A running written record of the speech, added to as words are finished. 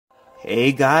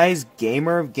Hey guys,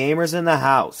 gamer of gamers in the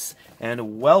house,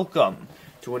 and welcome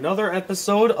to another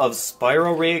episode of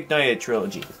Spyro Reignited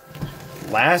Trilogy.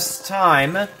 Last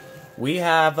time, we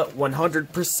have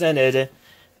 100%ed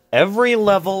every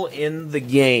level in the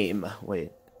game.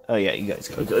 Wait, oh yeah, you guys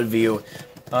got a good view.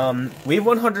 We've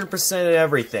 100%ed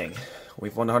everything.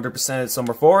 We've 100%ed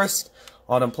Summer Forest,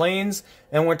 Autumn Plains,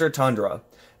 and Winter Tundra.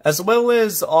 As well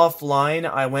as offline,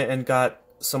 I went and got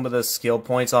some of the skill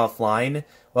points offline.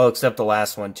 Well, except the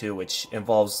last one too, which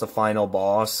involves the final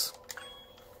boss.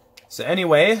 So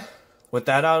anyway, with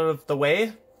that out of the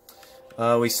way,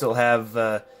 we still have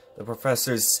the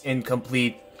Professor's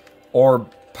incomplete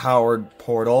orb-powered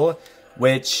portal,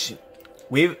 which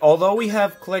although we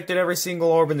have collected every single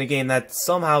orb in the game, that's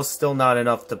somehow still not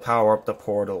enough to power up the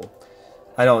portal.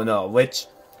 I don't know, which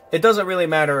it doesn't really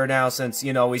matter now since,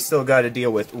 you know, we still got to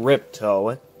deal with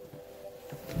Ripto.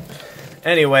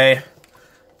 Anyway,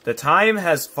 the time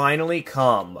has finally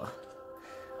come.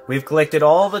 We've collected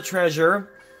all the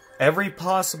treasure, every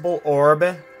possible orb,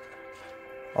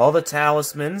 all the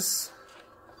talismans.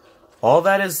 All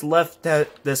that is left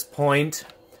at this point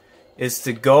is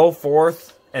to go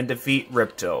forth and defeat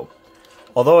Ripto.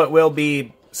 Although it will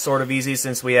be sort of easy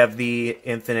since we have the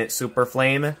infinite super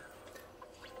flame.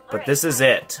 But this is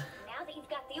it. Now that you've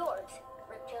got the orbs,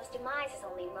 Ripto's demise is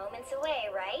only moments away,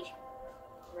 right?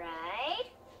 Right?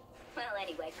 Well,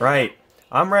 anyway. Right.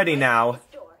 I'm ready now.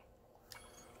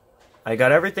 I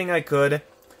got everything I could.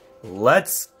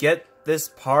 Let's get this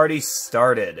party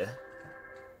started.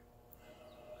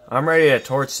 I'm ready to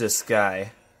torch this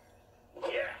guy.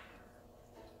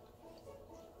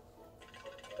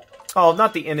 Oh,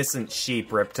 not the innocent sheep,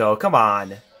 Ripto. Come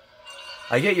on.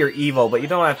 I get you're evil, but you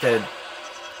don't have to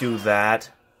do that.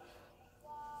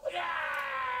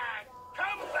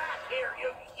 Come back here,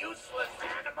 you useless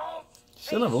animals!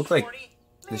 Shouldn't have looked like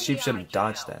the sheep should have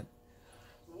dodged that.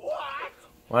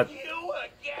 What? You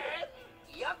again?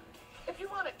 Yep. If you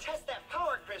want to test that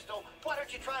power crystal, why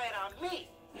don't you try it on me?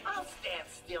 I'll stand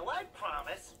still, I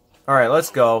promise. Alright, let's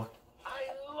go. I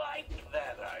like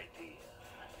that idea.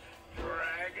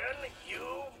 Dragon,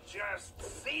 you've just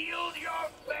sealed your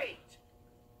fate.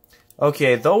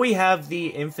 Okay, though we have the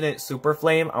infinite super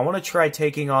flame, I want to try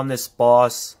taking on this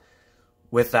boss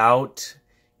without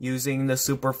using the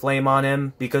super flame on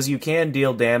him, because you can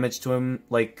deal damage to him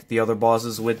like the other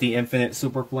bosses with the infinite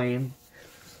super flame.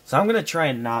 So I'm going to try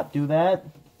and not do that,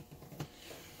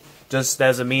 just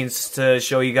as a means to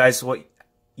show you guys what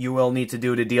you will need to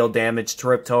do to deal damage to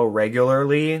Ripto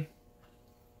regularly.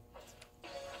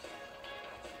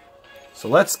 So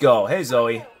let's go. Hey,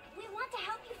 Zoe. We want to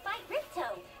help you fight Ripto.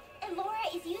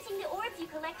 Elora is using the orbs you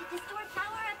collected to store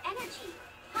power-up energy.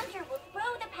 Hunter will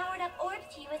throw the powered-up orbs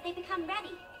to you as they become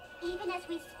ready. Even as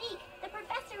we speak, the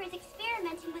Professor is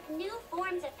experimenting with new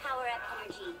forms of power-up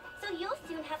energy, so you'll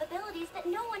soon have abilities that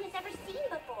no one has ever seen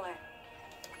before.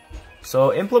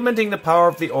 So, implementing the power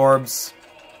of the orbs,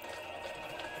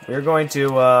 we're going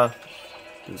to,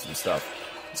 do some stuff.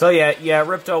 So, yeah,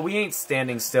 Ripto, we ain't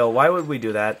standing still. Why would we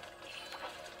do that?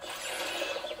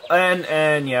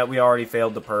 And yeah, we already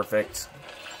failed the perfect.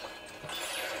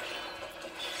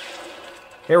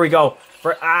 Here we go.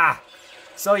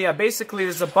 So yeah, basically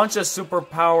there's a bunch of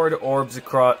super-powered orbs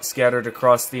scattered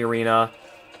across the arena.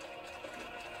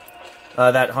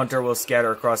 That Hunter will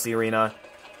scatter across the arena.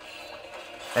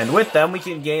 And with them, we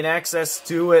can gain access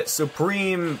to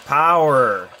supreme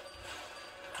power.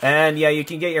 And yeah, you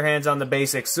can get your hands on the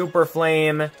basic Super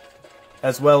Flame,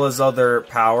 as well as other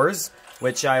powers,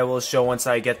 which I will show once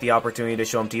I get the opportunity to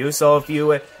show them to you. So if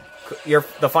you,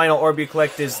 the final orb you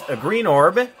collect is a green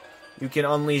orb, you can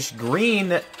unleash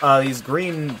these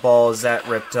green balls at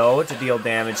Ripto to deal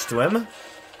damage to him. And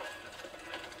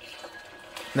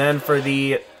then for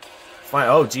the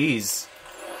oh geez.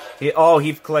 He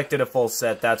collected a full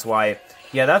set, that's why.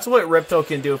 Yeah, that's what Ripto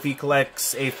can do if he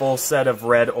collects a full set of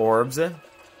red orbs.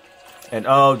 And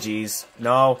oh geez.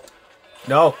 No.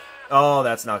 Oh,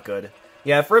 that's not good.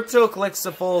 Yeah, if Ripto collects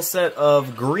a full set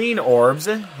of green orbs,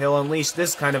 he'll unleash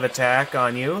this kind of attack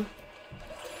on you.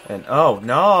 And oh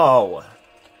no!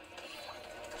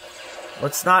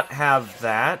 Let's not have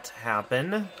that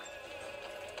happen.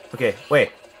 Okay,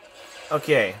 wait.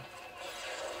 Okay.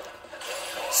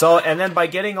 So, and then by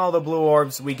getting all the blue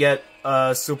orbs, we get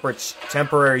a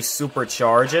temporary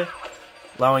supercharge,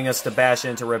 allowing us to bash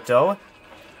into Ripto.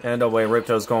 And oh wait,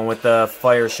 Ripto's going with the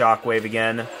fire shockwave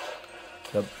again.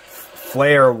 The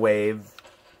flare wave.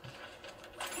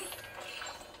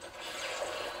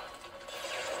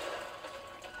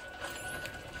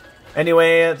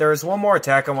 Anyway, there's one more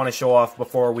attack I want to show off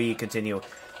before we continue.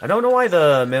 I don't know why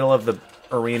the middle of the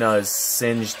arena is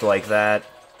singed like that.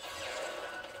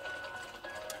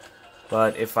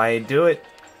 But if I do it...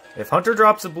 If Hunter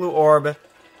drops a blue orb,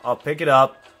 I'll pick it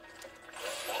up.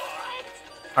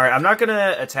 Alright, I'm not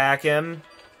gonna attack him.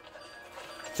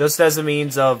 Just as a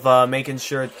means of making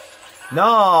sure...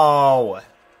 No!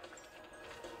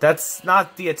 That's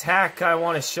not the attack I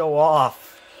want to show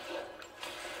off.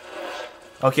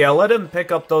 Okay, I'll let him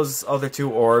pick up those other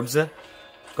 2 orbs.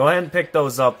 Go ahead and pick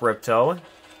those up, Ripto.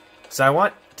 So I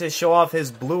want to show off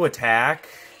his blue attack.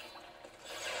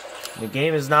 The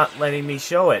game is not letting me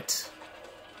show it.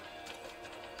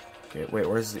 Okay, wait,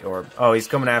 where's the orb? Oh, he's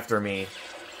coming after me.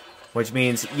 Which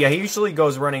means, yeah, he usually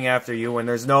goes running after you when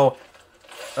there's no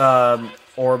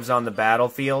orbs on the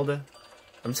battlefield.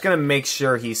 I'm just gonna make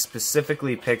sure he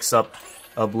specifically picks up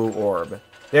a blue orb.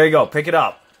 There you go, pick it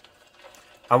up.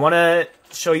 I want to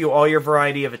show you all your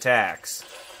variety of attacks.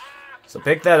 So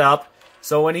pick that up.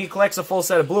 So when he collects a full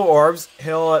set of blue orbs,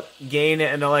 he'll gain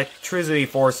an electricity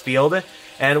force field,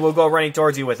 and we'll go running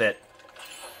towards you with it.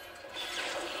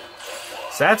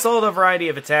 So that's all the variety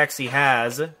of attacks he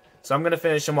has. So I'm going to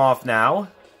finish him off now.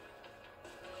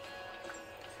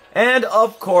 And,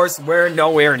 of course, we're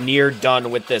nowhere near done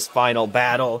with this final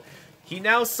battle. He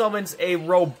now summons a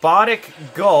robotic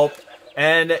gulp,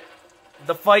 and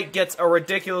the fight gets a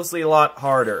ridiculously lot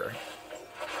harder.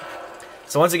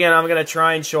 So once again, I'm going to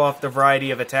try and show off the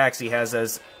variety of attacks he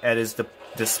has at his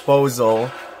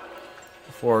disposal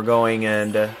before going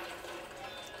and...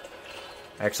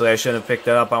 Actually, I shouldn't have picked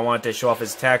that up. I wanted to show off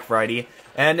his attack variety.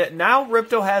 And now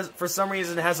Ripto has, for some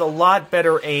reason, has a lot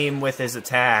better aim with his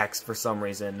attacks, for some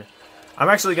reason. I'm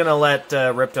actually going to let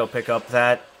Ripto pick up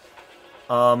that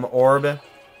orb.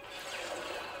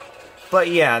 But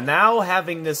yeah, now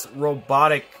having this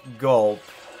robotic gulp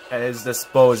at his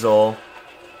disposal,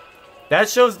 that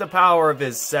shows the power of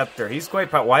his scepter. He's quite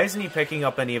powerful. Why isn't he picking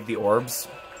up any of the orbs?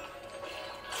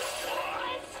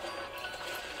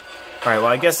 Alright, well,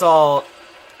 I guess I'll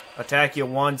attack you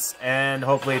once, and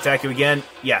hopefully attack you again.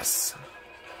 Yes.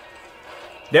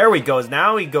 There we go.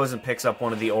 Now he goes and picks up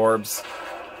one of the orbs.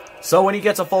 So when he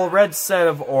gets a full red set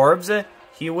of orbs,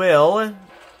 he will,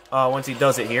 once he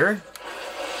does it here,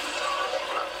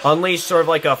 unleash sort of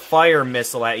like a fire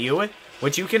missile at you,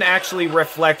 which you can actually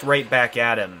reflect right back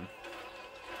at him.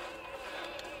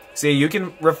 See, you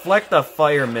can reflect the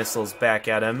fire missiles back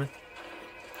at him.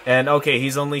 And, okay,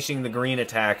 he's unleashing the green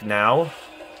attack now.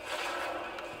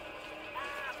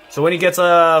 So when he gets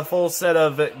a full set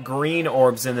of green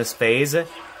orbs in this phase,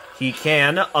 he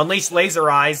can unleash laser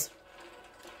eyes.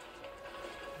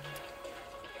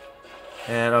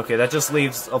 And, okay, that just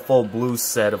leaves a full blue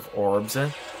set of orbs.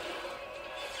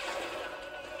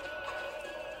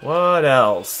 What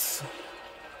else?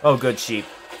 Oh, good sheep.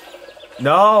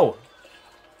 No!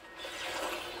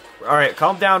 Alright,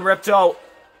 calm down, Ripto.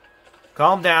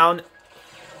 Calm down.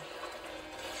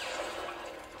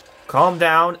 Calm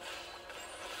down.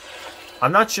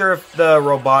 I'm not sure if the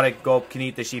robotic gulp can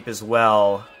eat the sheep as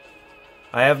well.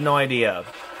 I have no idea.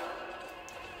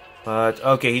 But,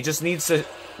 okay, he just needs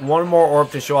one more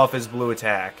orb to show off his blue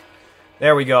attack.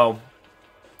 There we go.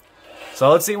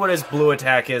 So let's see what his blue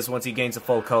attack is once he gains a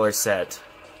full color set.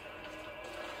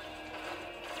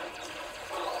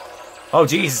 Oh,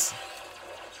 jeez.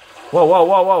 Whoa, whoa,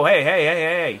 whoa, whoa, hey, hey, hey,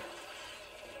 hey.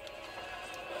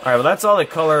 Alright, well that's all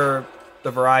the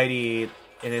variety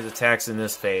in his attacks in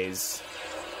this phase.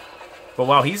 But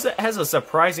wow, he has a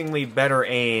surprisingly better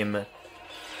aim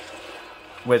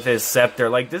with his scepter.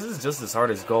 Like, this is just as hard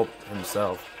as Gulp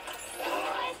himself.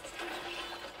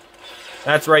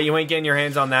 That's right, you ain't getting your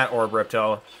hands on that orb,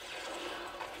 Ripto.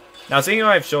 Now, seeing how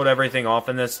I've showed everything off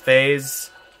in this phase,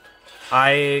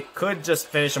 I could just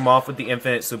finish him off with the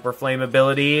Infinite Super Flame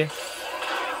ability.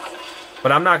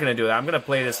 But I'm not going to do that. I'm going to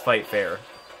play this fight fair.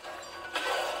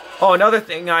 Oh, another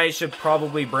thing I should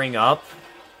probably bring up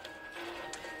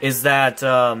is that,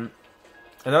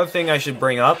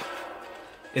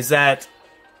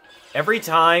 every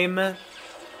time,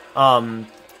 back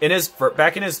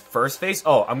in his first phase,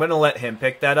 oh, I'm gonna let him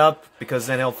pick that up, because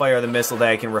then he'll fire the missile that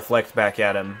I can reflect back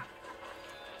at him.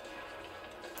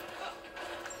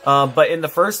 But in the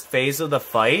first phase of the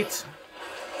fight,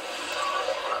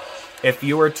 if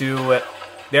you were to,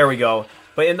 there we go.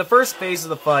 But in the first phase of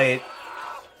the fight,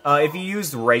 if you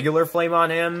used regular flame on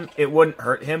him, it wouldn't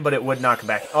hurt him, but it would knock him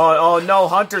back. Oh, oh no,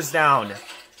 Hunter's down. In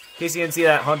case you didn't see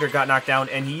that, Hunter got knocked down,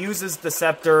 and he uses the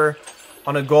scepter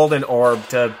on a golden orb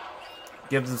to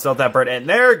give himself that burn. And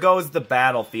there goes the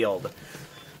battlefield.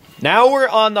 Now we're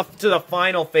on to the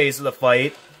final phase of the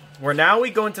fight, where now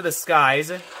we go into the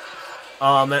skies,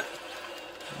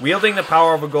 wielding the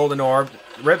power of a golden orb.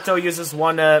 Ripto uses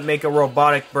one to make a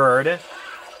robotic bird.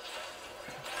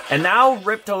 And now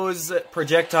Ripto's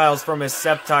projectiles from his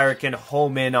Sceptire can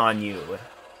home in on you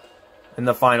in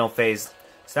the final phase.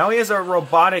 So now he has a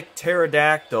robotic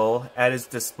pterodactyl at his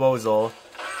disposal.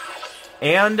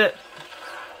 And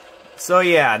so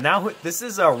yeah, now this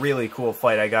is a really cool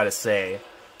fight, I gotta say.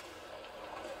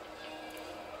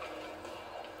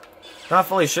 Not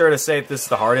fully sure to say if this is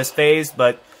the hardest phase,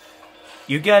 but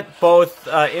you get both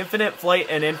Infinite Flight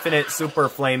and Infinite Super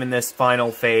Flame in this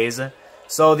final phase.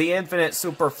 So the Infinite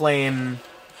Super Flame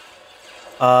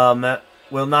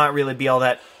will not really be all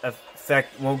that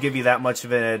won't give you that much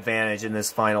of an advantage in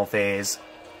this final phase.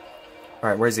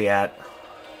 Alright, where's he at?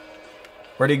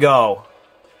 Where'd he go?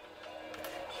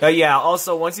 Yeah,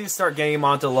 also, once you start getting him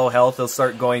onto low health, he'll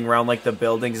start going around like the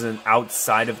buildings and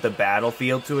outside of the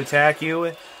battlefield to attack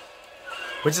you.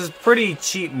 Which is a pretty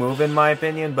cheap move in my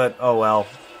opinion, but oh well.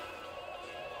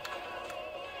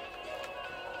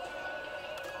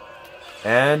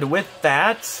 And with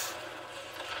that...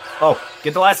 Oh,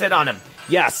 get the last hit on him.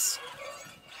 Yes!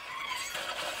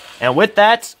 And with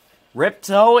that,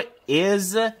 Ripto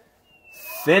is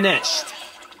finished.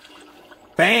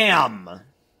 Bam!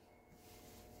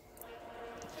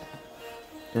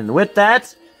 And with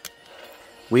that,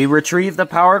 we retrieve the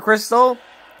Power Crystal,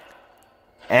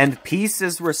 and peace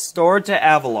is restored to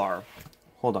Avalar.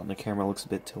 Hold on, the camera looks a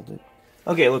bit tilted.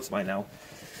 Okay, it looks fine now.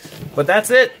 But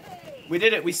that's it. We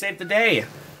did it. We saved the day.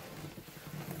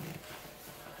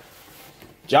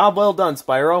 Job well done,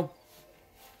 Spyro.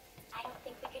 I don't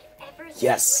think we could ever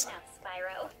Yes. enough,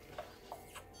 Spyro.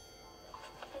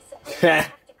 I suppose we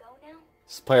have to go now?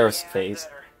 Spyro's Yeah, face.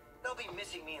 better. They'll be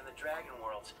missing me in the Dragon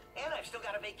Worlds, and I've still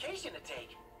got a vacation to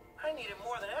take. I need it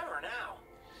more than ever now.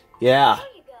 Yeah.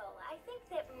 There you go. I think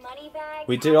that Moneybags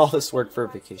We did all has this work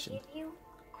something for he wants to vacation. give you.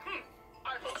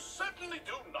 I most certainly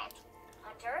do not.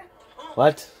 Hunter?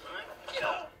 What?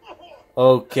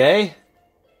 Okay.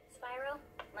 Spyro?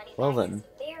 Moneybags Well then. is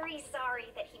very sorry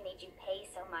that he made you pay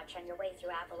so much on your way through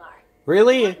Avalar. I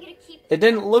Really? want you to keep It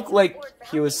didn't the look like reward for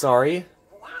he was helping us. sorry.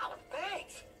 Wow,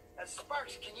 thanks.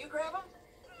 Sparks, can you grab him?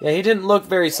 Yeah, he didn't look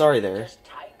very sorry there. Just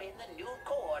type in the new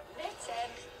coordinates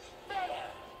and there.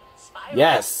 Spyro,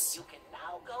 Yes. you can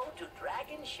now go to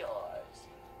Dragon Shores.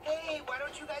 Hey, why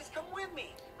don't you guys come with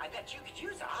me? I bet you could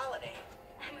use a holiday.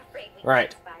 I'm afraid we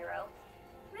Right. can't, Spyro.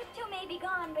 Ripto may be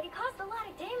gone, but he caused a lot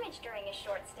of damage during his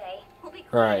short stay. We'll be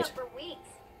cleaning Right. up for weeks.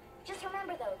 Just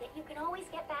remember, though, that you can always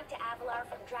get back to Avalar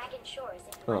from Dragon Shores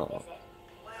if you want Oh. to visit.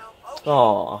 Well, okay.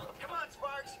 Aw. Come on,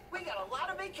 Sparks. We got a lot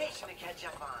of vacation to catch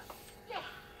up on.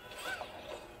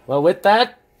 Well, with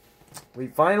that, we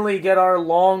finally get our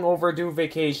long overdue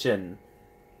vacation.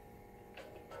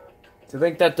 To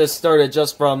think that this started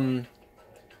just from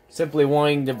simply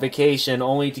wanting the vacation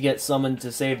only to get summoned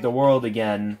to save the world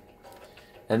again.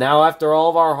 And now after all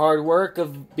of our hard work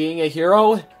of being a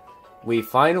hero, we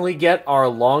finally get our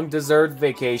long-deserved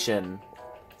vacation.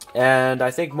 And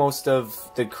I think most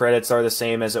of the credits are the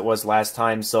same as it was last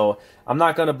time, so I'm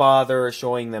not going to bother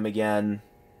showing them again.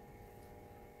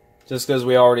 Just because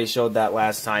we already showed that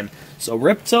last time. So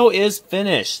Ripto is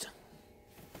finished.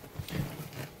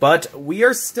 But we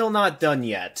are still not done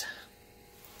yet.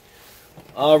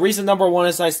 Reason number one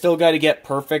is I still got to get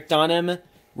perfect on him.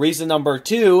 Reason number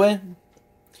two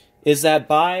is that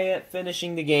by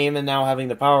finishing the game and now having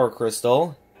the Power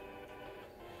Crystal,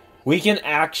 we can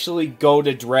actually go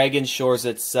to Dragon Shores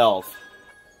itself.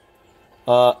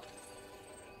 Also,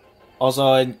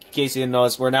 in case you didn't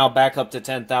notice, we're now back up to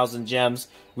 10,000 gems.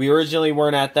 We originally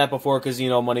weren't at that before because, you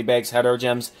know, Moneybags had our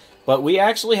gems. But we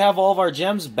actually have all of our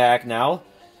gems back now.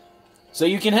 So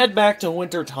you can head back to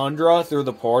Winter Tundra through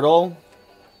the portal.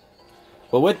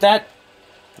 But with that,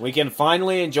 we can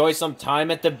finally enjoy some time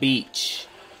at the beach.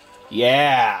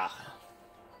 Yeah.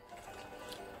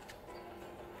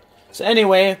 So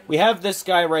anyway, we have this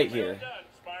guy right here.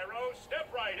 Well done, Spyro.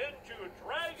 Step right into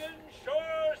Dragon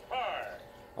Shores Park.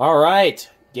 Alright,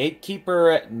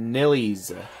 Gatekeeper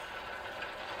Nillies.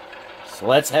 So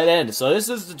let's head in. So this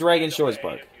is the Dragon Shores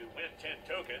Park. If you win 10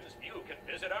 tokens, you can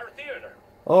visit our theater.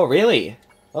 Oh, really?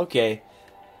 Okay.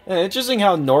 Interesting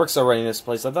how Norks are running this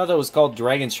place. I thought that was called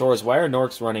Dragon Shores. Why are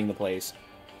Norks running the place?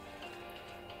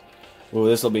 Ooh,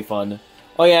 this will be fun.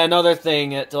 Oh yeah, another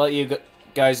thing to let you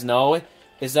guys know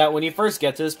is that when you first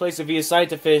get to this place, if you decide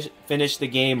to finish the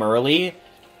game early,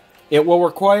 it will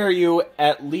require you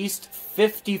at least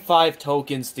 55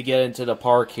 tokens to get into the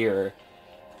park here.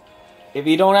 If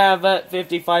you don't have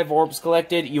 55 orbs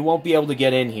collected, you won't be able to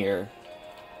get in here.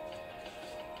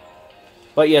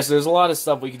 But yes, there's a lot of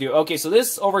stuff we can do. Okay, so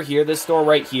this over here, this door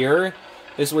right here,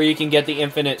 is where you can get the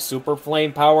Infinite Super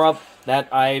Flame power-up that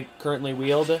I currently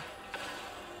wield.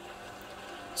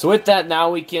 So with that,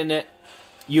 now we can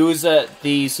use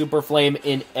the Super Flame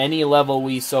in any level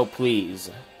we so please.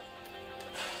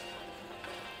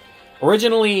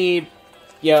 Originally,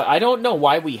 yeah, I don't know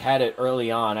why we had it early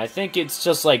on. I think it's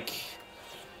just like...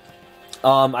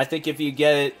 I think if you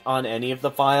get it on any of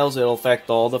the files, it'll affect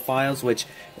all the files, which,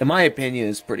 in my opinion,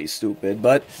 is pretty stupid,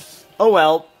 but, oh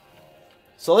well.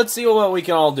 So let's see what we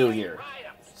can all do here.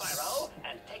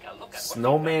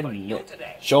 Snowman Nick.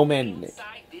 Showman Nick.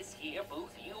 Inside this here booth,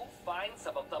 you'll find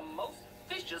some of the most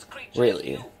vicious creatures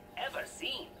Really? you've ever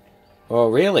seen. Oh,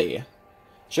 really?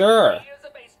 Sure. Here's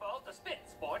a baseball to spit,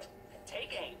 sport.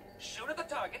 Take aim, shoot at the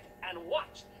target, and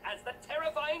watch as the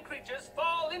terrifying creatures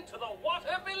fall into the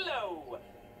water below.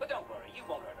 But don't worry, you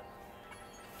won't hurt them.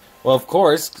 Well, of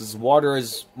course, because water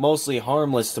is mostly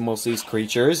harmless to most of these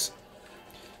creatures.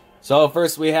 So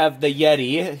first we have the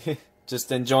Yeti,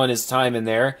 just enjoying his time in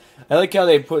there. I like how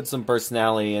they put some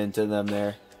personality into them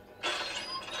there.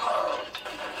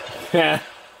 I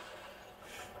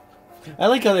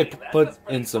like how they put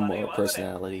in some more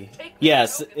personality.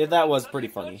 Yes, that was pretty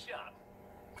funny.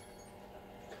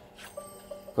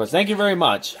 Of course, thank you very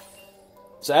much.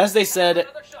 So as they said,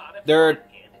 there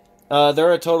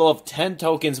are a total of 10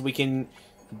 tokens we can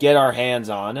get our hands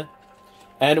on.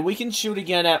 And we can shoot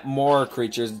again at more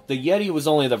creatures. The Yeti was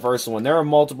only the first one. There are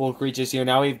multiple creatures here.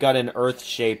 Now we've got an Earth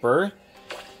Shaper.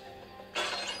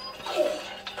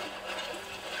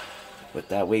 With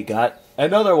that, we got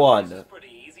another one. This is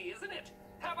pretty easy, isn't it?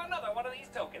 Have another one of these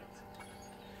tokens.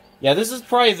 Yeah, this is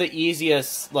probably the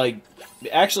easiest, like...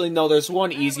 Actually, no, there's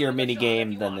one easier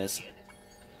minigame than this.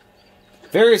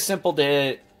 Very simple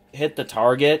to hit the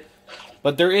target.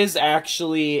 But there is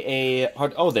actually a...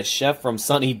 Oh, the chef from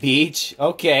Sunny Beach.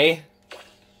 Okay.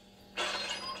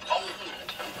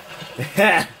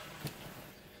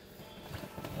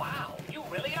 Wow, you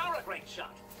really are a great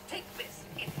shot. Take this.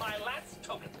 It's my last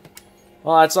token.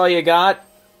 Well, that's all you got?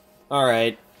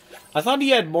 Alright. I thought he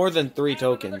had more than 3 Have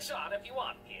another tokens. shot if you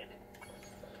want, kid.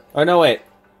 Oh, no, wait.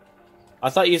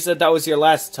 I thought you said that was your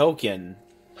last token.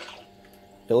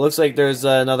 It looks like there's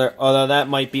another... Oh, that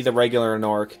might be the regular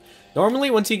Nork.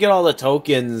 Normally, once you get all the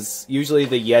tokens, usually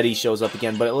the Yeti shows up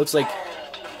again, but it looks like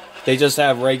they just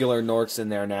have regular Norks in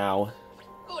there now.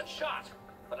 Good shot,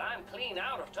 but I'm clean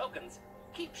out of tokens.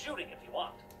 Keep shooting if you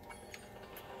want.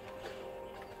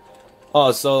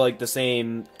 Oh, so like the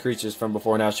same creatures from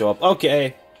before now show up.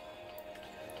 Okay.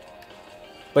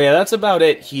 But yeah, that's about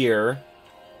it here.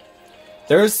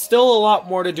 There's still a lot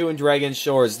more to do in Dragon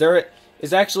Shores. There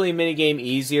is actually a minigame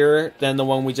easier than the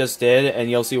one we just did,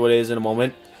 and you'll see what it is in a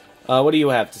moment. What do you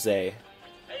have to say?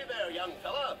 Hey there, young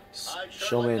fella. I'd sure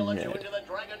Showman like to let you Ned. into the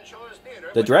Dragon Shores Theater.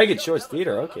 The but Dragon you don't Shores have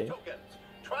Theater, enough okay. tokens.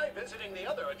 Try visiting the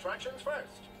other attractions first.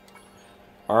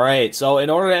 Alright, so in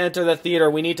order to enter the theater,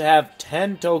 we need to have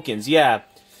 10 tokens. Yeah,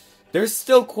 there's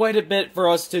still quite a bit for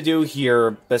us to do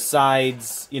here,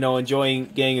 besides, you know,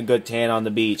 getting a good tan on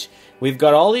the beach. We've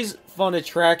got all these fun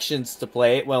attractions to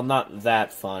play. Well, not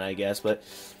that fun, I guess, but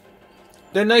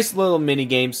they're nice little mini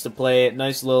games to play,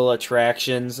 nice little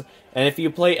attractions. And if you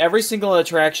play every single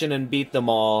attraction and beat them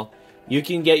all, you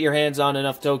can get your hands on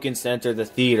enough tokens to enter the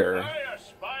theater. Hiya,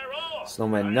 Spyro.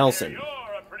 Snowman I Nelson. hear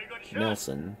you're a pretty good shot.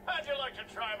 Nelson. How'd you like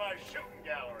to try my shooting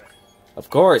gallery? Of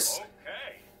course.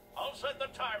 Okay, I'll set the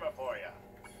timer for you.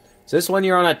 So this one,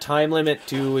 you're on a time limit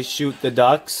to shoot the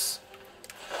ducks.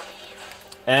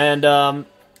 And, oh,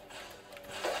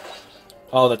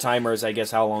 the timer is, I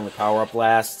guess, how long the power-up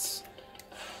lasts.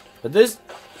 But this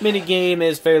minigame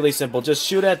is fairly simple. Just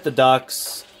shoot at the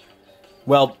ducks.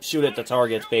 Well, shoot at the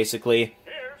targets, basically.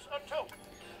 Here's a token.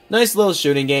 Nice little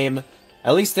shooting game.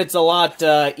 At least it's a lot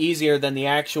easier than the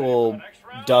actual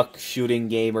duck shooting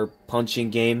game or punching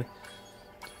game.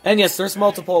 And yes, there's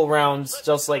multiple rounds,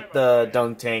 just like the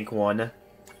dunk tank one.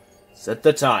 Set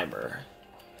the timer.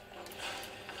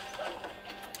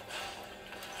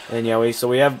 And yeah, so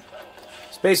we have...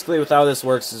 So basically, with how this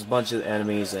works, is a bunch of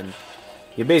enemies, and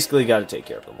you basically got to take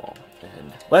care of them all.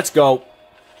 And let's go.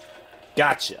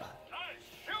 Gotcha.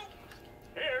 Nice shoot.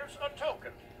 Here's a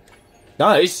token.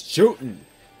 Nice shooting.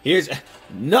 Here's a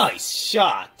nice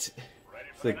shot. Ready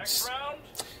for the next round?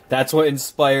 That's what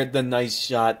inspired the nice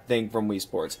shot thing from Wii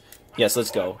Sports. Yes,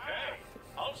 let's go. Okay,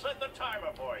 I'll set the timer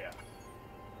for you.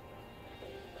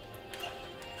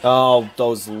 Oh,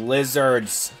 those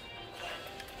lizards.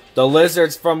 The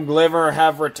lizards from Glimmer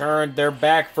have returned. They're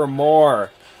back for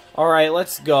more. Alright,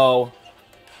 let's go.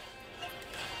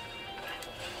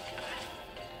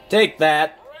 Take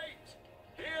that.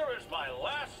 Great. Here is my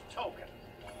last token.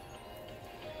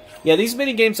 Yeah, these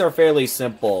minigames are fairly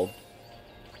simple.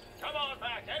 Come on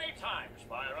back anytime,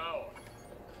 Spyro.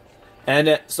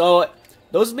 And so,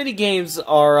 those mini games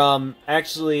are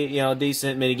actually, you know,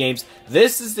 decent mini games.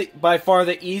 This is by far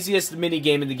the easiest mini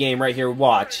game in the game right here.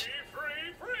 Watch.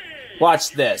 Free.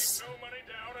 Watch this. No money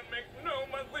down and make no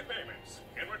monthly payments.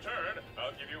 In return,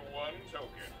 I'll give you 1 token.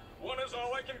 1 is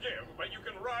all I can give, but you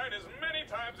can ride as many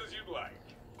times as you'd like.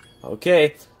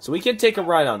 Okay, so we can take a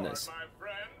ride on this. My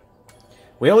friend.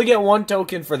 We only get 1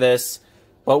 token for this,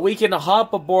 but we can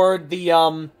hop aboard the,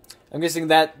 I'm guessing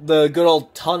that the good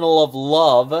old Tunnel of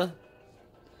Love.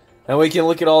 And we can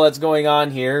look at all that's going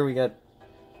on here. We got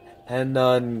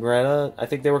Henna and Greta. I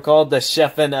think they were called the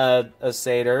Chef and a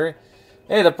Satyr.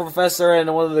 Hey, the Professor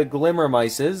and one of the Glimmer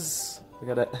Mices. We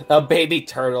got a baby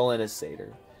turtle and a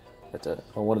Satyr.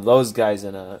 Or one of those guys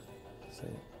in a...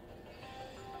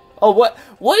 Oh,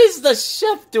 what is the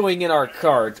chef doing in our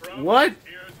cart? What?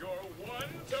 Here's your 1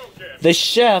 token. The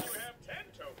chef You have 10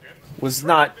 tokens. was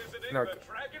not Visiting in our... the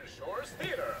Dragon Shores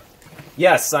Theater.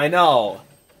 Yes, I know.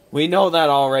 We know that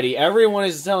already. Everyone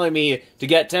is telling me to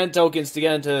get 10 tokens to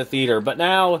get into the theater, but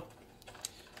now...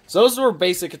 So those were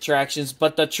basic attractions,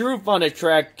 but the true fun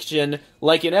attraction,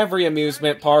 like in every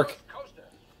amusement park,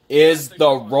 is the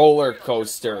roller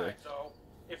coaster. So,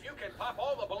 if you can pop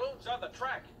all the balloons on the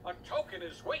track, a token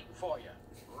is waiting for you.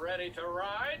 Ready to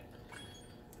ride?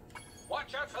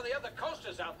 Watch out for the other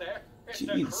coasters out there. It's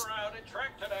Jeez. a crowded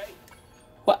track today.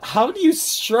 What? How do you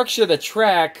structure the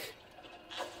track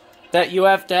that you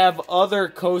have to have other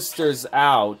coasters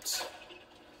out?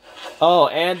 Oh,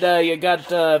 and you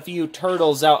got a few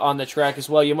turtles out on the track as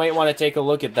well. You might want to take a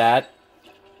look at that.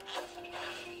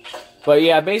 But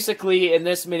yeah, basically, in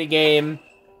this minigame,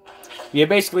 you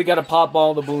basically got to pop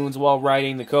all the balloons while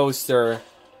riding the coaster.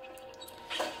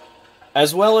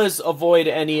 As well as avoid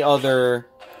any other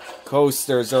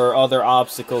coasters or other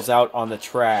obstacles out on the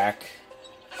track.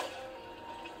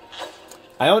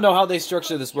 I don't know how they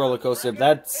structure this roller coaster.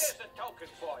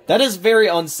 That is very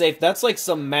unsafe. That's like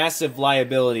some massive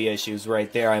liability issues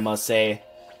right there, I must say.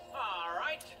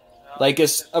 Like,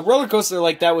 a roller coaster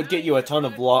like that would get you a ton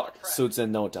of lawsuits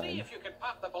in no See time. if you can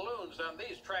pop the balloons on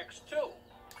these tracks too.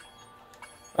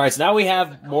 Alright, so now we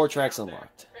have more tracks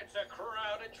unlocked. It's a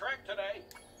crowded track today.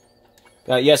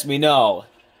 Yes, we know.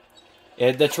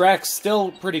 The track's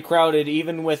still pretty crowded,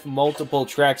 even with multiple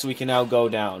tracks we can now go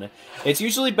down. It's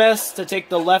usually best to take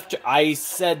the left... I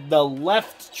said the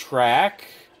left track.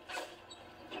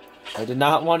 I did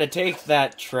not want to take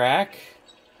that track.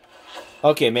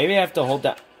 Okay, maybe I have to hold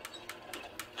that...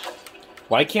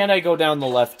 Why can't I go down the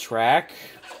left track?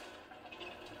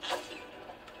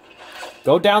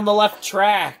 Go down the left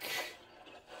track!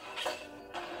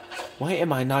 Why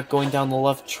am I not going down the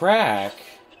left track?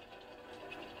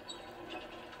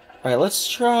 Alright, let's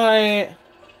try...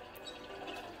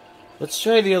 Let's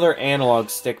try the other analog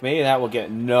stick. Maybe that will get...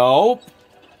 Nope!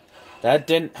 That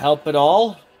didn't help at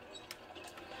all.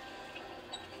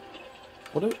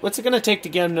 What's it gonna take to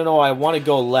get him to know I want to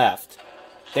go left?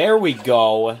 There we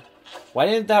go. Why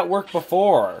didn't that work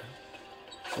before?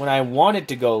 When I wanted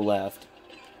to go left.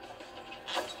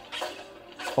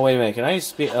 Oh, wait a minute. Can I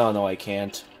speed? Oh, no, I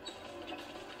can't.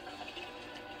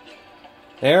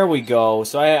 There we go.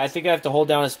 So I think I have to hold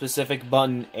down a specific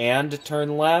button and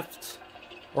turn left?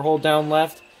 Or hold down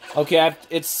left? Okay,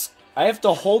 I have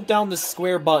to hold down the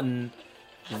square button,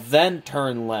 then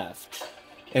turn left.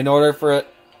 In order for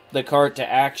the cart to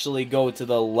actually go to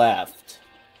the left.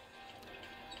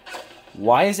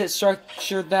 Why is it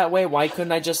structured that way? Why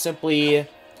couldn't I just simply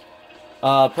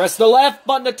press the left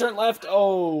button to turn left?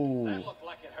 Oh. That looked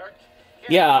like it hurt.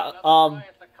 Yeah,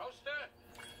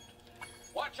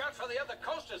 Watch out for the other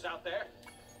coasters out there.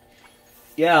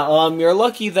 Yeah, you're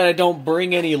lucky that I don't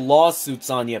bring any lawsuits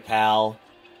on you, pal.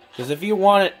 Because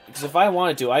if I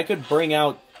wanted to, I could bring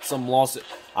out some lawsuits.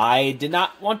 I did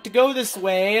not want to go this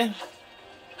way.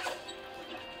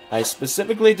 I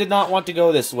specifically did not want to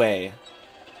go this way.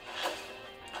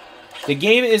 The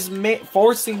game is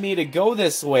forcing me to go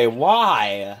this way.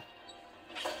 Why?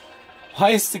 Why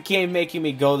is the game making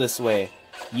me go this way?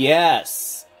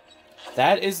 Yes.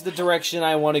 That is the direction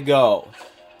I want to go.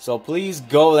 So please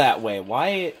go that way.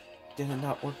 Why did it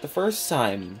not work the first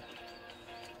time?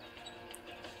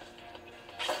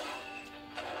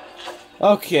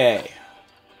 Okay.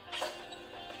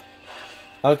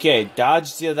 Okay,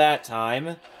 dodged you that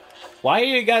time. Why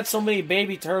you got so many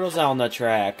baby turtles on the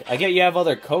track? I get you have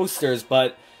other coasters,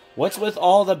 but what's with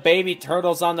all the baby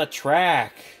turtles on the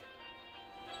track?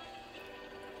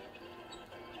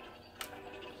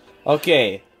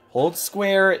 Okay, hold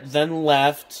square, then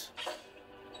left.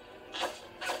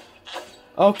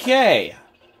 Okay.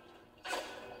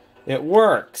 It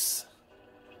works.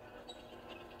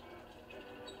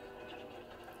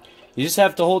 You just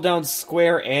have to hold down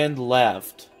square and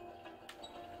left.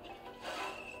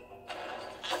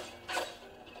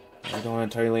 I don't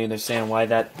entirely understand why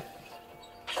that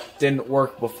didn't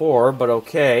work before, but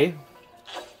okay.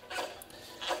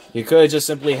 You could have just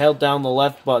simply held down the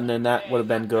left button and that would have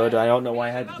been good. I don't know why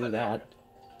I had to do that.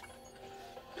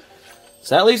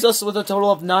 So that leaves us with a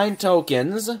total of 9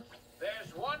 tokens. There's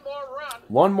one more run.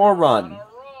 One more run. On a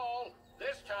roll.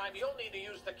 This time you'll need to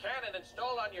use the cannon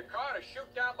installed on your car to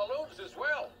shoot down balloons as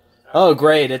well. Oh,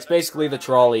 great. It's basically the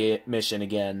trolley mission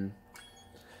again.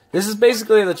 This is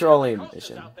basically the trolley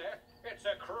mission. Out there. It's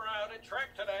a crowded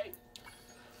track today.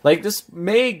 Like, this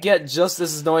may get just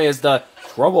as annoying as the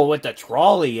trouble with the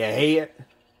trolley, eh?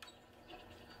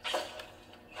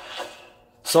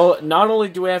 So, not only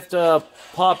do we have to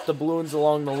pop the balloons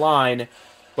along the line,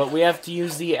 but we have to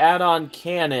use the add-on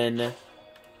cannon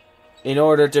in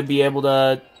order to be able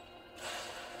to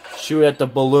shoot at the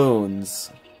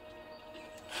balloons.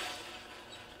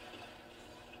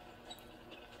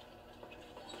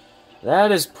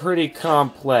 That is pretty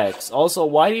complex. Also,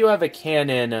 why do you have a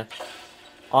cannon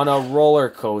on a roller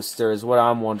coaster is what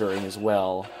I'm wondering as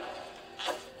well.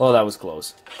 Oh, that was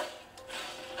close.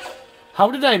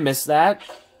 How did I miss that?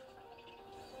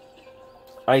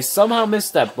 I somehow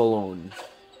missed that balloon.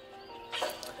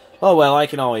 Oh well, I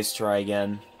can always try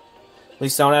again. At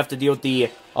least I don't have to deal with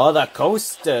the other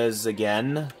coasters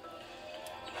again.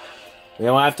 We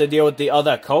don't have to deal with the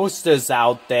other coasters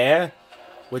out there,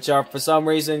 which are for some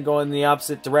reason going in the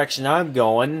opposite direction I'm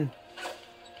going.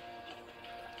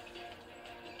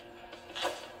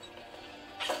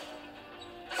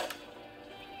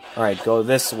 Alright, go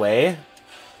this way.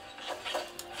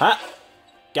 Ha!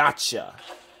 Gotcha!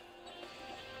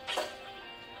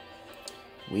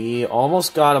 We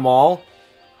almost got them all.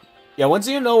 Yeah, once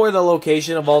you know where the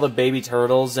location of all the baby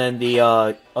turtles and the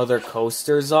other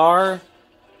coasters are,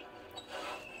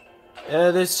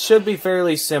 this should be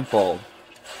fairly simple.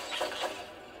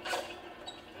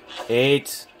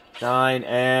 8, 9,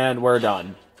 and we're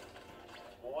done.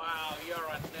 Wow, you're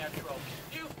a natural.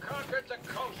 You've conquered the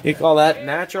coast. You call that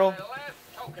natural?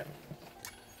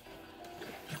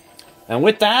 And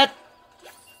with that,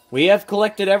 we have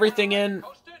collected everything in...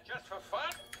 Coaster just for fun?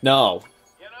 No.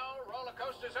 You know, roller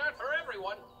coasters aren't for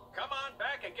everyone. Come on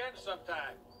back again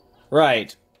sometime.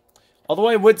 Right. Although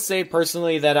I would say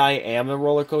personally that I am a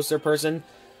roller coaster person,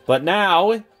 but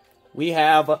now we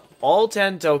have all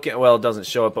 10 tokens. Well, it doesn't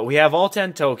show it, but we have all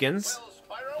 10 tokens.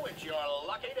 Well, Spyro, it's your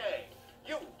lucky day.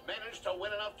 You managed to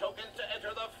win enough tokens to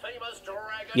enter the famous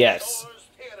Dragon Yes. Shores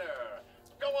Theater.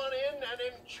 Go on in and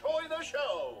enjoy the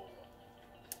show.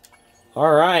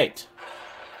 Alright.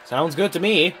 Sounds good to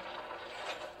me.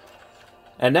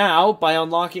 And now, by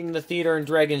unlocking the theater in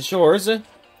Dragon Shores,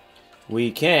 we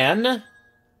can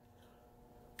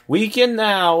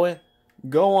now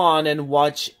go on and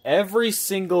watch every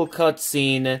single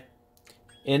cutscene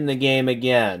in the game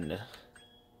again.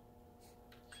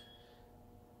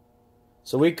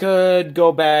 So we could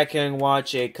go back and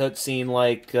watch a cutscene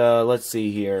like, let's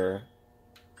see here.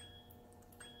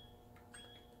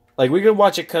 Like, we could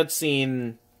watch a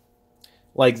cutscene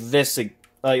like this,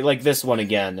 like this one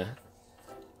again.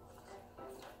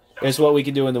 It's what we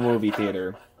can do in the movie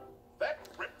theater. That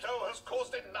Ripto has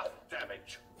caused enough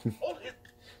damage. All his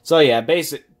So yeah,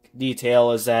 basic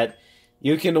detail is that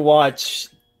you can watch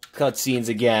cutscenes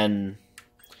again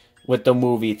with the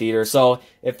movie theater. So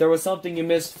if there was something you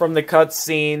missed from the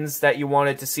cutscenes that you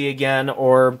wanted to see again,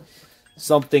 or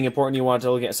something important you wanted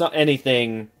to look at, so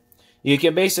anything, you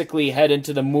can basically head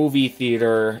into the movie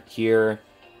theater here,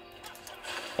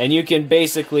 and you can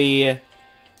basically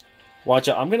watch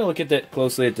it. I'm gonna look at that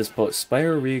closely at this post.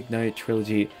 Spyro Reignited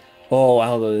Trilogy. Oh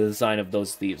wow, the design of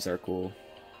those thieves are cool.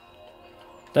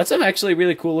 That's some actually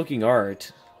really cool looking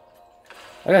art.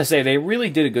 I gotta say, they really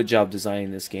did a good job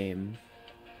designing this game.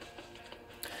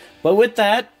 But with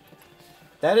that,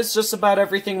 that is just about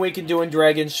everything we can do in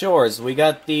Dragon Shores. We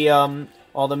got the,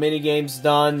 all the mini-games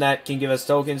done that can give us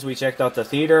tokens. We checked out the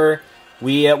theater.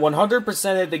 We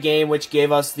 100%ed the game, which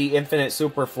gave us the Infinite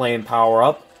Super Flame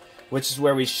power-up, which is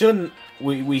where we shouldn't,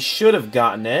 we should have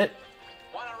gotten it.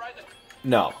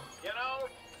 No.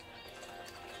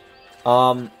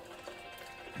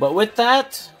 But with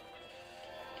that,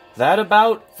 that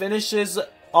about finishes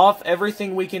off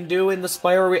everything we can do in the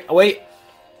Spyro Wait!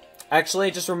 Actually, I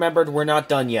just remembered we're not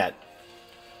done yet.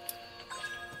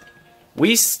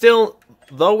 We still,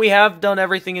 though we have done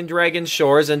everything in Dragon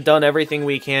Shores and done everything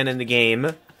we can in the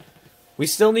game, we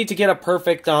still need to get a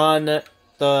perfect on the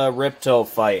Ripto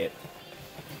fight.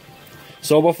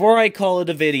 So before I call it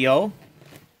a video,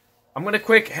 I'm gonna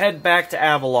quick head back to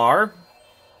Avalar.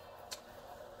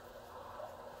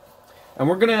 And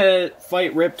we're gonna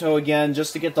fight Ripto again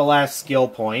just to get the last skill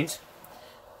point.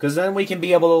 Because then we can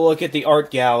be able to look at the art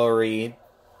gallery.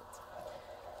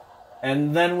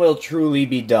 And then we'll truly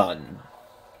be done.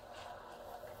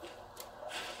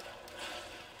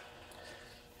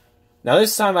 Now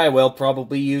this time I will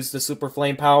probably use the Super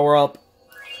Flame power-up.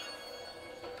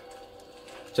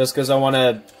 Just because I want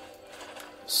to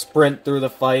sprint through the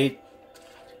fight.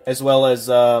 As well as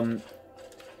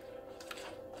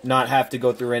not have to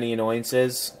go through any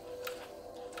annoyances.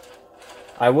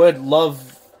 I would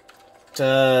love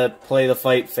to play the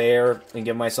fight fair and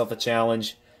give myself a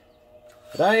challenge.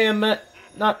 But I am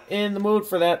not in the mood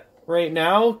for that right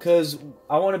now, because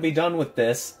I want to be done with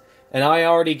this. And I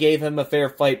already gave him a fair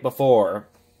fight before.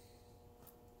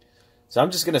 So I'm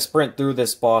just going to sprint through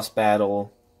this boss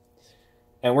battle.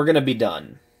 And we're going to be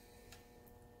done.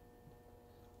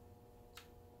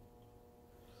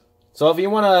 So if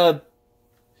you want to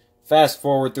fast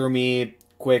forward through me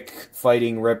quick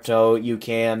fighting Ripto, you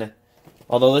can.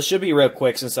 Although this should be real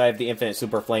quick since I have the Infinite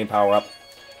Super Flame power-up.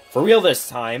 For real this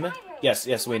time.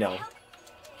 Yes, we know.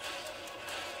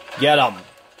 Get him.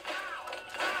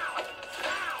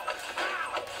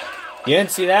 You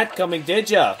didn't see that coming, did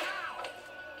ya?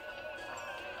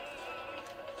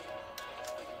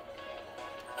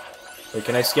 Wait,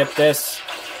 can I skip this?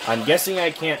 I'm guessing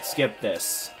I can't skip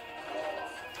this.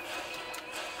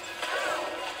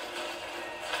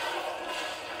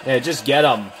 Yeah, just get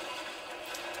them.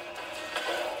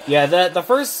 Yeah, the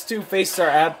first two faces are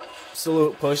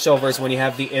absolute pushovers when you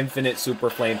have the Infinite Super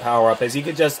Flame power-up, as you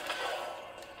could just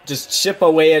chip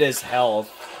away at his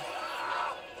health.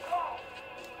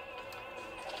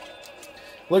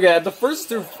 Look at that, the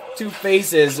first two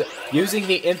phases, using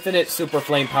the Infinite Super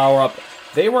Flame power-up,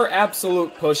 they were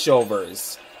absolute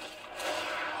pushovers.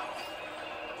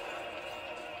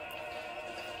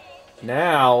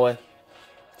 Now,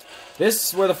 this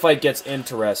is where the fight gets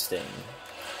interesting.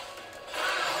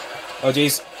 Oh,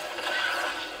 jeez.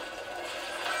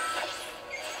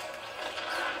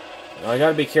 I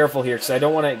gotta be careful here, because I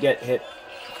don't want to get hit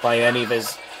by any of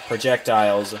his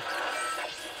projectiles.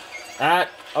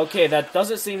 Okay, that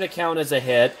doesn't seem to count as a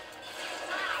hit.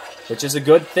 Which is a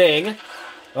good thing.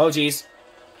 Oh, jeez.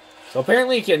 So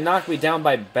apparently he can knock me down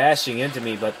by bashing into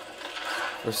me, but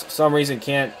for some reason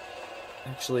can't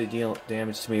actually deal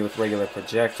damage to me with regular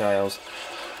projectiles.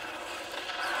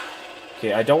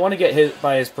 Okay, I don't want to get hit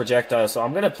by his projectiles, so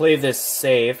I'm going to play this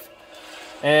safe.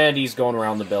 And he's going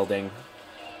around the building.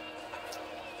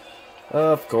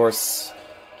 Of course.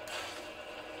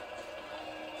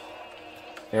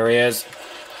 There he is.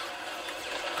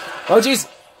 Oh, jeez!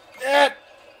 That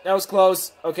was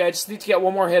close. Okay, I just need to get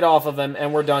one more hit off of him,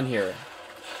 and we're done here.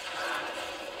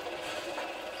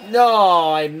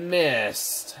 No, I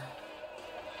missed.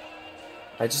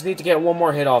 I just need to get one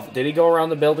more hit off. Did he go around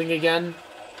the building again?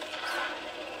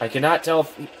 I cannot tell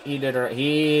if he did or...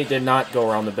 He did not go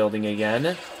around the building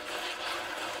again.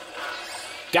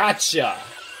 Gotcha!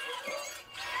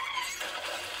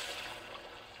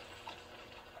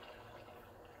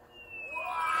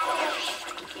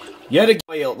 Yet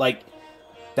again, like,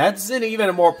 that's an even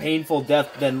a more painful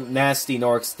death than Nasty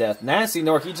Nork's death. Nasty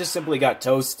Nork, he just simply got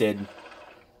toasted.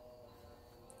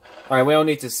 Alright, we don't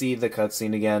need to see the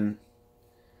cutscene again.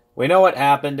 We know what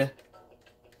happened.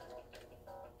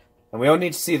 And we don't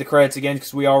need to see the credits again,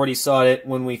 because we already saw it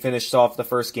when we finished off the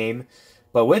first game.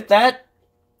 But with that,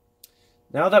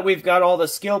 now that we've got all the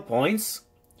skill points,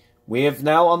 we have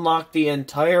now unlocked the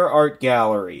entire art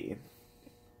gallery.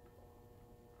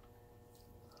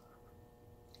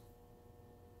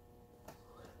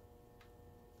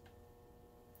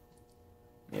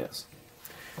 Yes.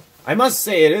 I must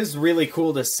say, it is really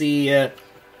cool to see the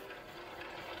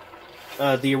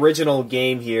original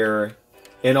game here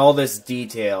in all this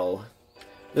detail.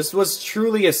 This was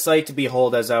truly a sight to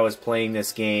behold as I was playing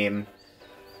this game.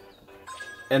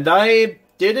 And I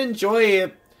did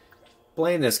enjoy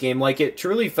playing this game. Like, it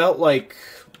truly felt like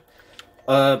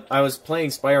I was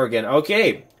playing Spyro again.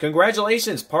 Okay,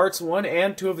 congratulations! Parts 1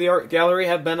 and 2 of the art gallery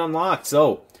have been unlocked.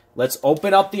 So, let's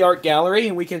open up the art gallery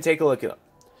and we can take a look at it.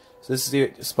 So this is the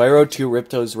Spyro 2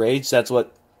 Ripto's Rage. That's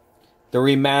what the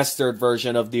remastered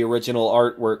version of the original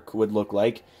artwork would look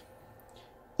like.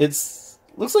 Looks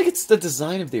like it's the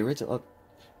design of the original.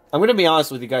 I'm going to be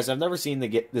honest with you guys. I've never seen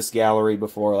this gallery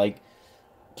before. Like,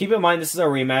 keep in mind, this is a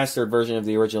remastered version of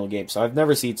the original game. So I've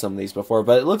never seen some of these before.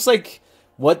 But it looks like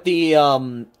what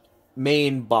the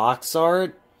main box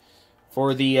art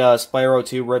for the Spyro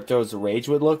 2 Ripto's Rage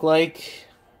would look like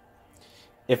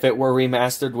if it were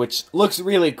remastered, which looks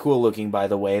really cool looking, by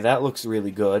the way. That looks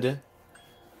really good.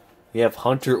 We have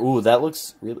Hunter. Ooh, that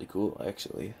looks really cool,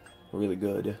 actually. Really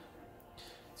good.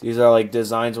 These are like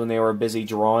designs when they were busy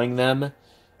drawing them.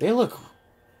 They look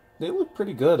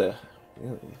pretty good.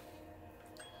 Really.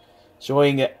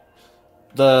 Showing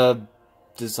the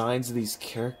designs of these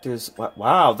characters.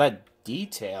 Wow, that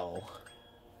detail.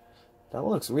 That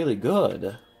looks really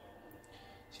good.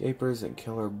 Shapers and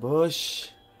Killer Bush.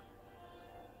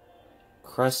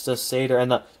 Cresta, Satyr,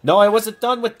 and the... No, I wasn't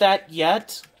done with that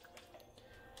yet.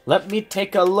 Let me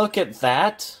take a look at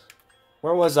that.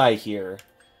 Where was I here?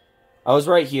 I was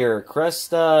right here.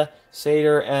 Cresta,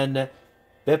 Satyr, and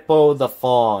Bippo the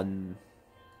Fawn.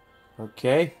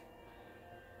 Okay.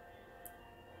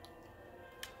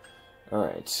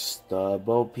 Alright. The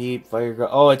Bo Peep, Fire Girl.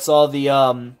 Oh, it's all the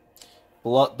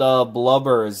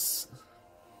blubbers.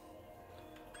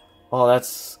 Oh,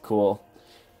 that's cool.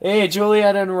 Hey,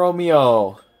 Juliet and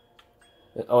Romeo.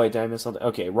 Oh, wait, did I miss something?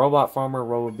 Okay, Robot Farmer,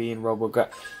 Robo Bean, Robo...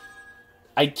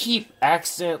 I keep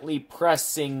accidentally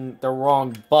pressing the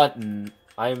wrong button.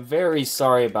 I'm very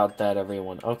sorry about that,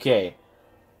 everyone. Okay.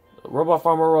 Robot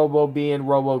Farmer, Robo Bean,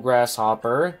 Robo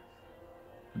Grasshopper.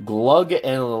 Glug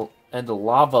and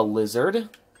Lava Lizard.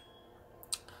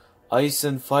 Ice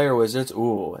and Fire Wizards.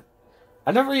 Ooh.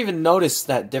 I never even noticed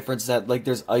that difference that, like,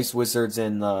 there's Ice Wizards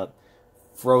in the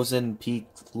Frozen Peak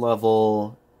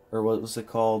level, or what was it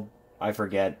called? I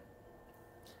forget.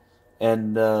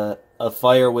 And, a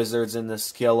Fire Wizards in the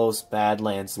Skelos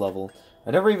Badlands level.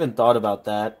 I never even thought about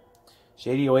that.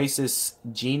 Shady Oasis,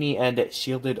 Genie, and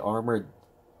Shielded Armored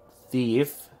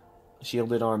Thief.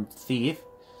 Shielded Armed Thief.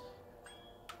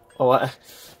 Oh,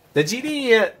 the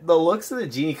Genie, the looks of the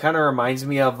Genie kind of reminds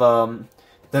me of,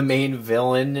 the main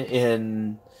villain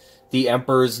in The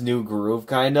Emperor's New Groove,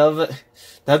 kind of.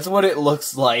 That's what it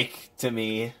looks like to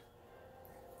me.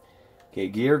 Okay,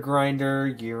 Gear Grinder,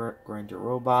 Gear Grinder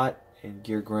Robot, and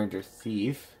Gear Grinder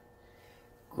Thief.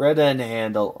 Greta and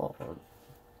Handle. Oh,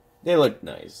 they look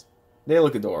nice. They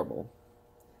look adorable.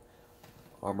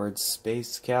 Armored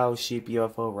Space Cow, Sheep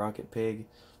UFO, Rocket Pig,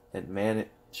 and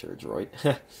Miniature Droid.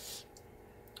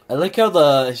 I like how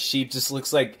the sheep just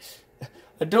looks like...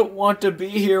 I don't want to be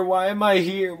here. Why am I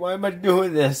here? Why am I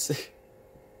doing this?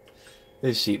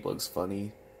 This sheep looks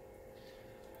funny.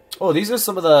 Oh, these are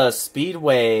some of the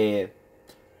Speedway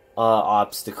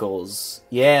obstacles.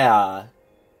 Yeah.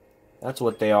 That's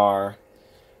what they are.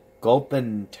 Gulp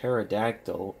and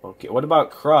Pterodactyl. Okay, what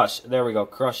about Crush? There we go.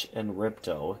 Crush and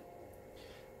Ripto.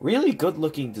 Really good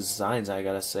looking designs, I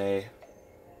gotta say.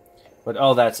 But,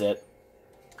 oh, that's it.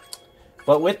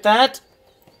 But with that...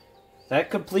 that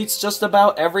completes just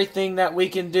about everything that we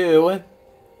can do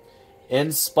in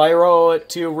Spyro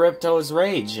to Ripto's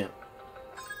Rage.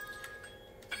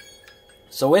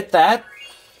 So with that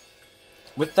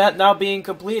now being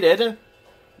completed,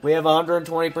 we have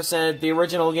 120% the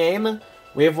original game.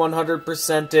 We have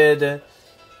 100%ed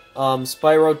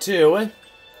Spyro 2.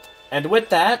 And with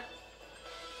that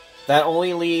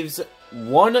only leaves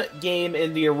one game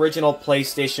in the original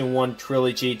PlayStation 1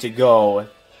 trilogy to go.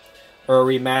 Or a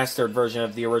remastered version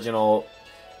of the original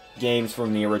games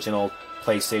from the original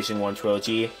PlayStation 1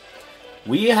 trilogy.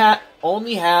 We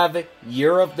only have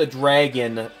Year of the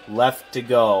Dragon left to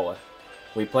go.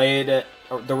 We played the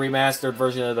remastered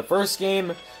version of the first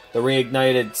game, the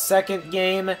reignited second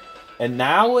game, and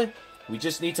now we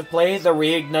just need to play the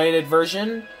reignited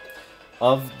version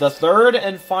of the third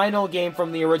and final game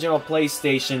from the original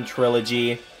PlayStation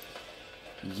trilogy,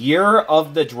 Year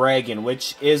of the Dragon,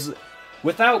 which is...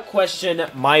 without question,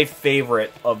 my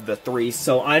favorite of the three,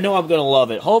 so I know I'm going to love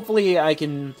it. Hopefully, I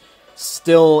can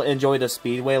still enjoy the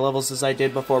Speedway levels as I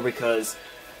did before, because,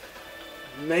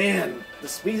 man, the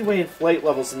Speedway and Flight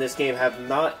levels in this game have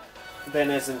not been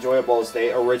as enjoyable as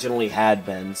they originally had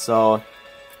been. So,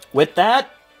 with that,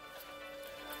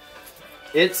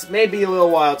 it's maybe a little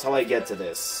while till I get to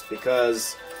this,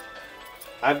 because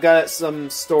I've got some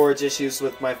storage issues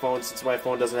with my phone, since my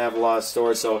phone doesn't have a lot of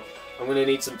storage, so... I'm going to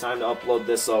need some time to upload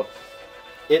this, so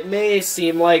it may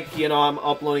seem like, you know, I'm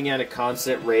uploading at a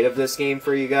constant rate of this game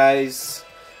for you guys,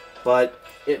 but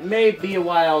it may be a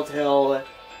while till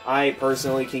I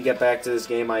personally can get back to this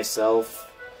game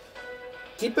myself.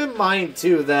 Keep in mind,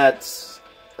 too, that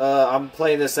I'm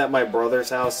playing this at my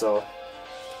brother's house, so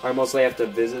I mostly have to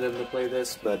visit him to play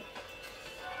this, but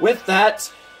with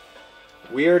that,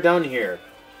 we are done here.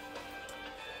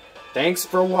 Thanks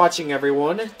for watching,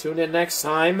 everyone. Tune in next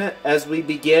time as we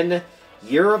begin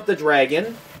Year of the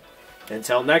Dragon.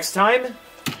 Until next time,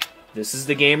 this is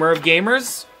the Gamer of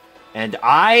Gamers, and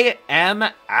I am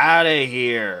out of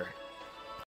here.